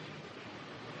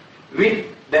with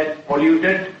that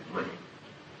polluted mind.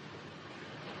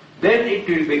 Then it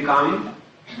will become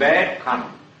bad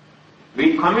karma.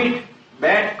 We commit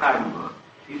bad karma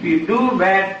if we do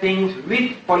bad things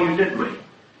with polluted mind.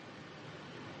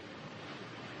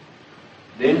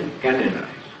 Then can arise.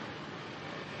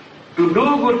 To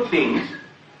do good things,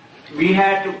 we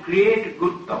have to create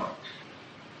good thoughts.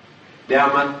 There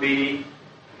must be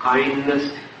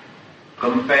kindness,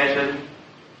 compassion,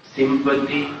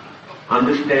 sympathy,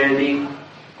 understanding,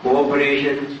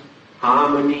 cooperation,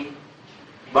 harmony.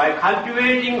 By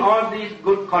cultivating all these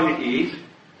good qualities,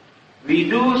 we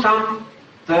do some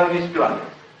service to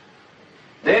others.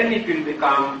 Then it will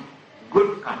become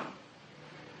good karma.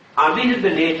 This is the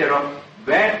nature of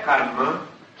bad karma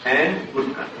and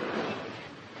good karma.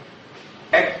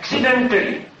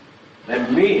 Accidentally,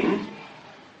 that means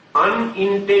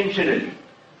unintentionally,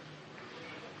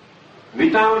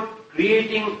 without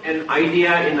creating an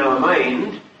idea in our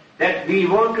mind that we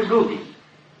want to do this.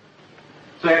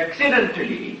 So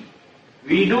accidentally,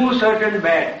 we do certain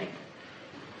bad things.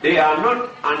 They are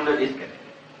not under this category,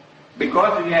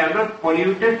 because we have not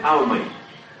polluted our mind.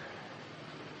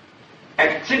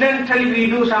 Accidentally, we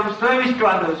do some service to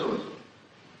others also.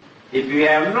 If we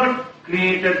have not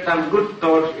created some good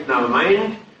thoughts in our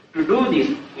mind to do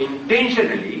this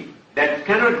intentionally, that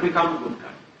cannot become good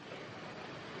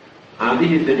karma.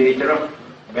 This is the nature of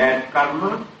bad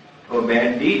karma or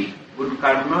bad deeds, good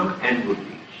karma and good deeds.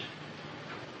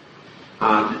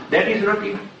 That is not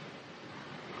enough.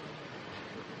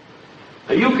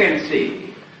 You can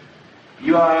say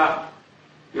you are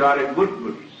a good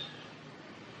Buddhist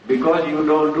because you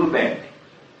don't do bad things.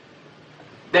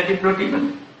 That is not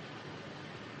enough.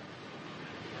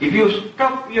 If you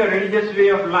stop your religious way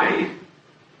of life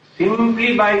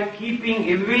simply by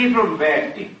keeping away from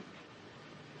bad things,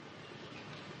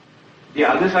 the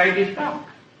other side is dark.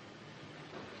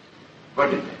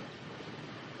 What is that?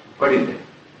 What is that?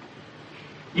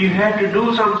 You have to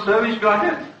do some service to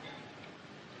others.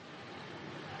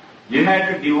 You have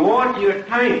to devote your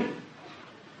time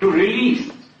to release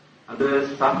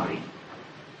others' suffering,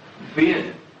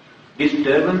 fear,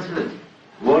 disturbances,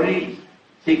 worries,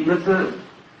 sicknesses.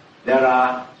 There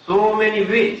are so many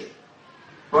ways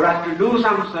for us to do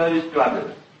some service to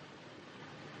others,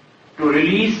 to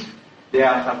release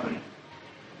their suffering.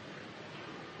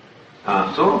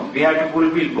 So we have to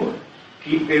fulfill both.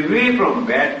 Keep away from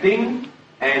bad things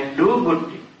and do good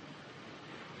things.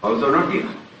 Also not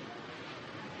enough.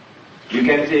 You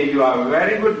can say you are a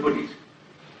very good Buddhist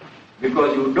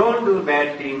because you don't do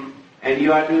bad things and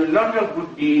you are doing a lot of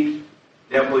good deeds,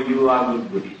 therefore you are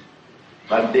good Buddhist.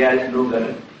 But there is no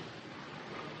guarantee.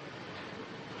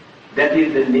 That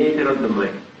is the nature of the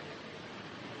mind.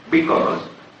 Because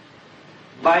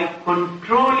by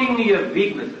controlling your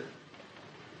weaknesses,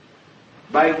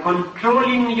 by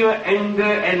controlling your anger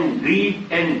and greed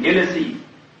and jealousy,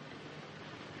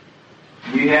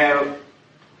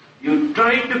 you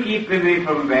try to keep away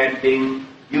from bad things,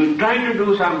 you try to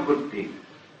do some good things,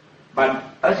 but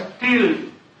still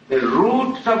the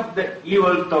roots of the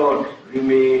evil thought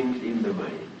remains in the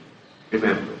mind.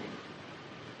 Remember,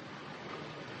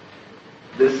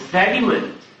 the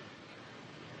sediments,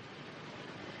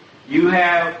 you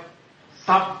have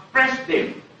suppressed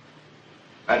them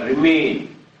but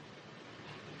remain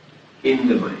in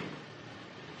the mind.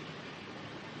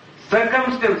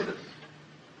 Circumstances,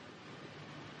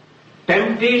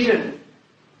 temptation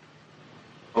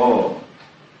or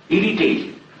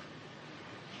irritation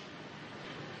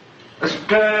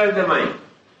stir the mind.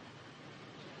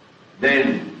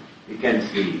 Then you can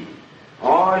see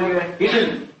all your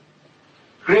hidden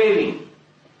craving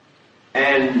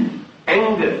and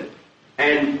anger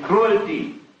and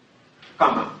cruelty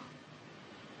come up.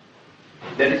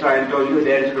 That is why I told you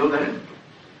there is no guarantee.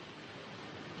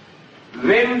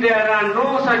 When there are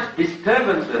no such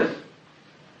disturbances,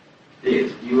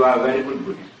 Yes, you are very good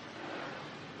Buddhist.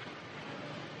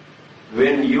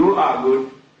 When you are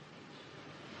good,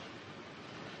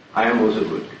 I am also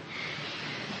good.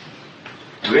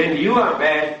 When you are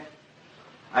bad,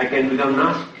 I can become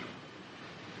nasty.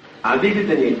 This is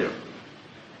the nature of it.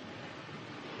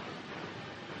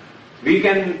 We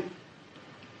can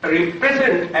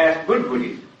represent as good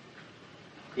Buddhists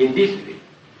in this way.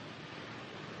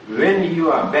 When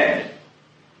you are bad,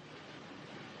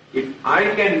 if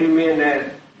I can remain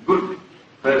as good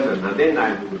person, then I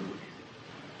am a good Buddhist.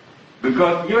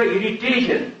 Because your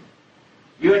irritation,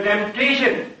 your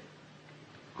temptation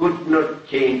could not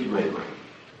change my mind.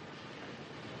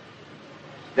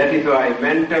 That is why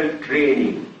mental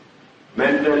training,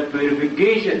 mental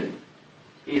purification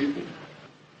is needed.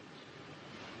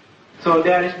 So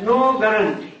there is no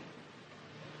guarantee.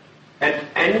 At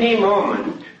any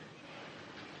moment,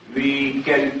 we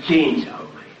can change our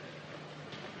mind.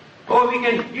 Or we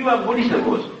can give up Buddhism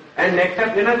also and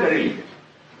accept another religion.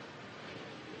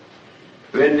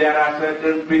 When there are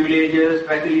certain privileges,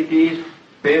 facilities,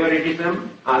 favoritism,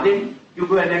 then you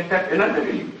go and accept another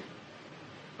religion.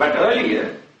 But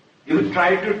earlier, you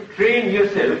try to train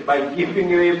yourself by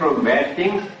keeping away from bad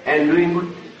things and doing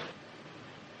good things.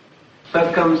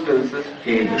 Circumstances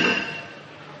change.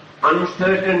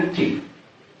 Uncertainty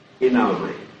in our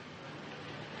mind.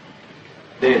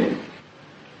 Then,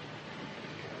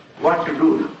 what to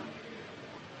do now?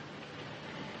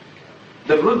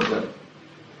 The Buddha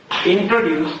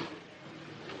introduced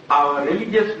our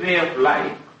religious way of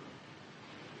life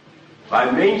by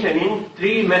mentioning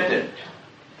 3 methods.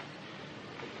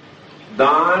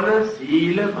 Dana,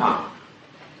 Sila, Bhava.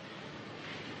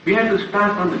 We have to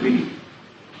start from the beginning.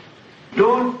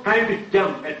 Don't try to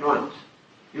jump at once.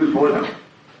 You will fall down.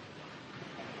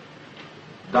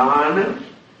 Dana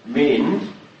means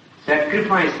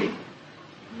sacrificing,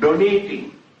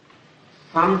 donating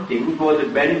something for the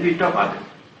benefit of others.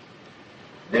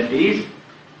 That is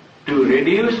to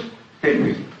reduce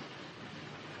selfishness.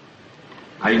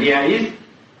 Idea is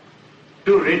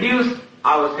to reduce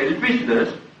our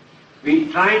selfishness,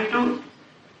 we try to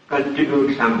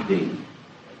contribute something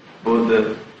for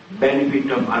the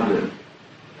benefit of others.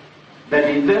 That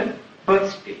is the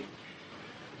first stage.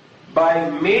 By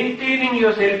maintaining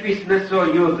your selfishness or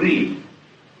your greed,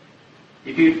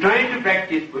 if you try to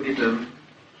practice Buddhism,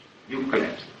 you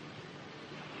collapse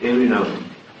every now and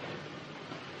then.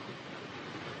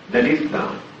 That is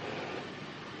Dhamma.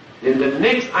 Then the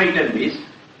next item is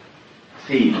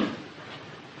Sila.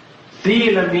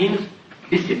 Sila means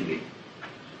discipline.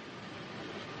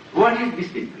 What is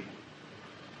discipline?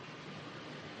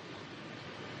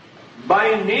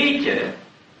 By nature,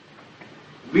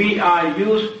 we are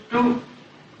used to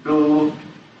do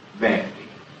bad things.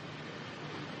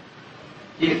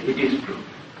 Yes, it is true.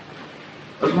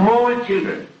 Small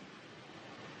children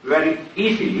very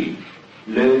easily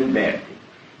learn bad things.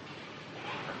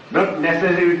 Not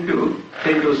necessary to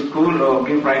send to school or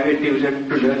give private tuition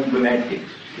to learn bad things.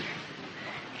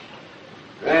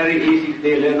 Very easy,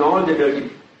 they learn all the dirty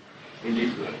things in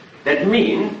this world. That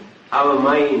means our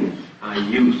minds are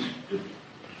used to it.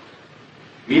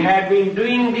 We have been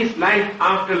doing this life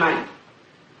after life.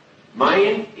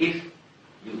 Mind is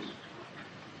used.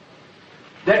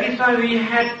 That is why we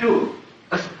had to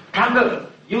struggle,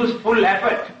 use full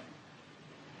effort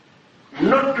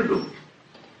not to do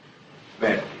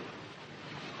bad things.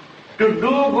 To do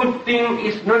good thing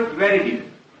is not very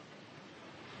difficult.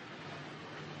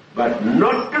 But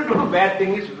not to do bad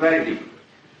thing is very difficult.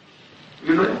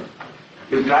 You know that?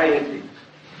 You try and see.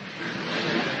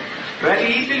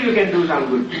 Very easily you can do some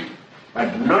good thing.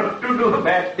 But not to do a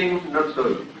bad thing, not so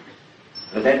easy.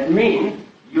 So that means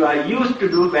you are used to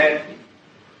do bad things.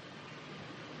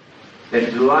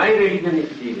 That's why religion is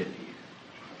serious.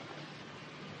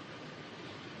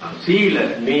 Now,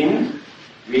 Sila means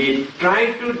we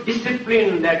try to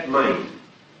discipline that mind,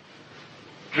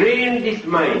 train this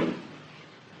mind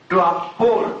to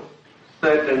uphold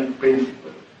certain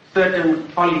principles, certain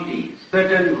qualities,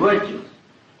 certain virtues.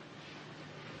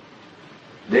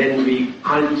 Then we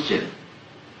culture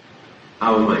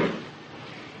our mind.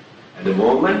 At the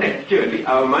moment, actually,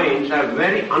 our minds are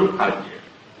very uncultured.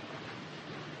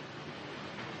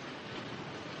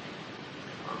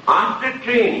 After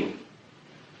training,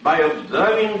 by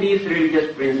observing these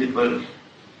religious principles,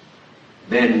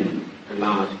 then the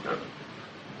last one,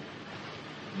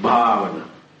 bhavana,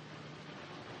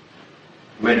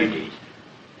 meditation.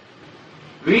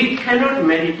 We cannot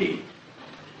meditate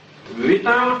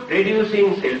without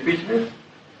reducing selfishness,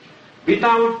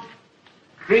 without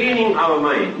training our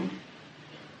mind,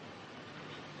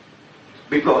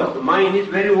 because the mind is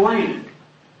very wild.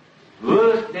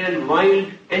 worse than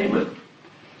wild animals.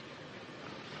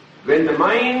 When the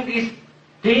mind is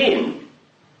tamed,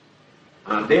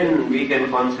 then we can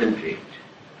concentrate.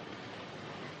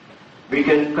 We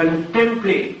can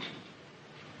contemplate.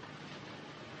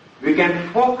 We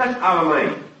can focus our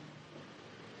mind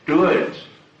towards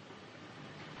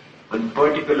a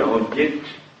particular object,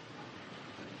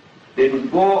 then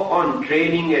go on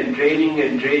training and training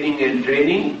and training and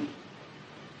training.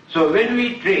 So when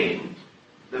we train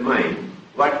the mind,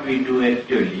 what we do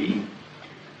actually,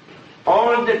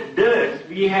 all the dirt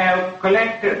we have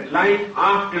collected life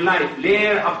after life,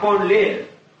 layer upon layer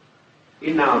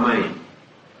in our mind,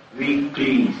 we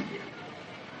cleanse it.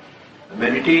 The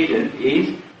meditation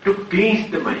is to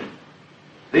cleanse the mind,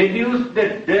 reduce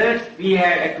the dirt we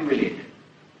have accumulated.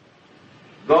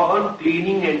 Go on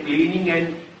cleaning and cleaning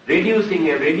and reducing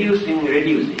and reducing and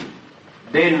reducing.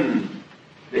 Then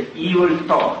the evil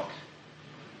thoughts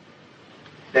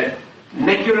that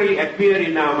naturally appear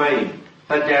in our mind,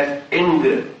 such as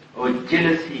anger or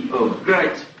jealousy or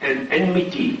grudge and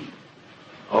enmity,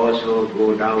 also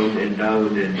go down and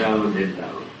down and down and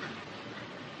down.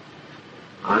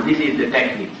 This is the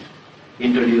technique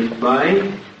introduced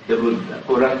by the Buddha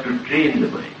for us to train the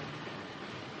mind.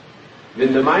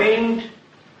 When the mind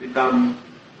becomes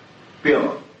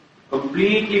pure,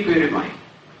 completely purified,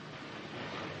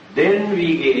 then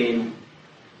we gain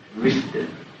wisdom.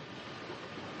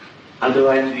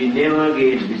 Otherwise we never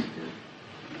gain wisdom,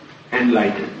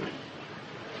 enlightenment.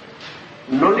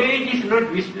 Knowledge is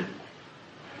not wisdom.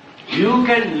 You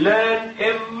can learn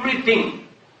everything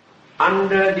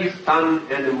under the sun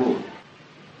and the moon.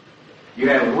 You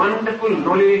have wonderful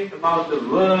knowledge about the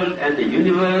world and the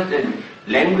universe and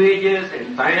languages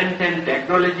and science and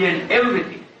technology and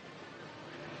everything.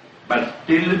 But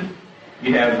still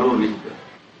you have no wisdom.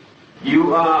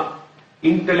 You are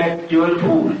intellectual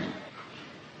fools.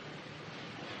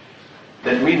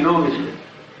 That means no wisdom.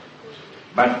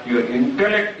 But your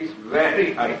intellect is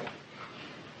very high.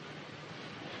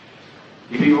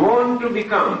 If you want to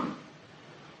become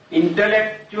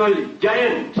intellectual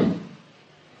giant,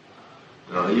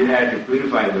 you have to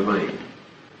purify the mind.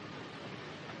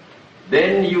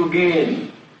 Then you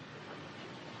gain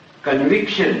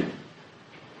conviction,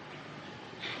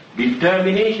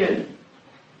 determination,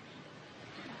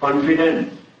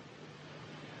 confidence,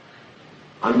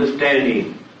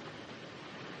 understanding.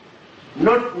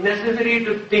 Not necessary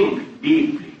to think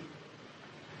deeply,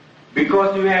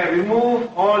 because you have removed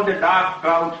all the dark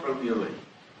clouds from your mind.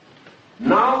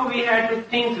 Now we have to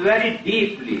think very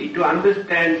deeply to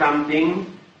understand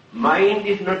something. Mind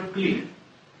is not clear.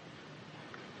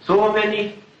 So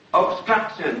many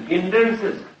obstructions,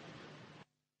 hindrances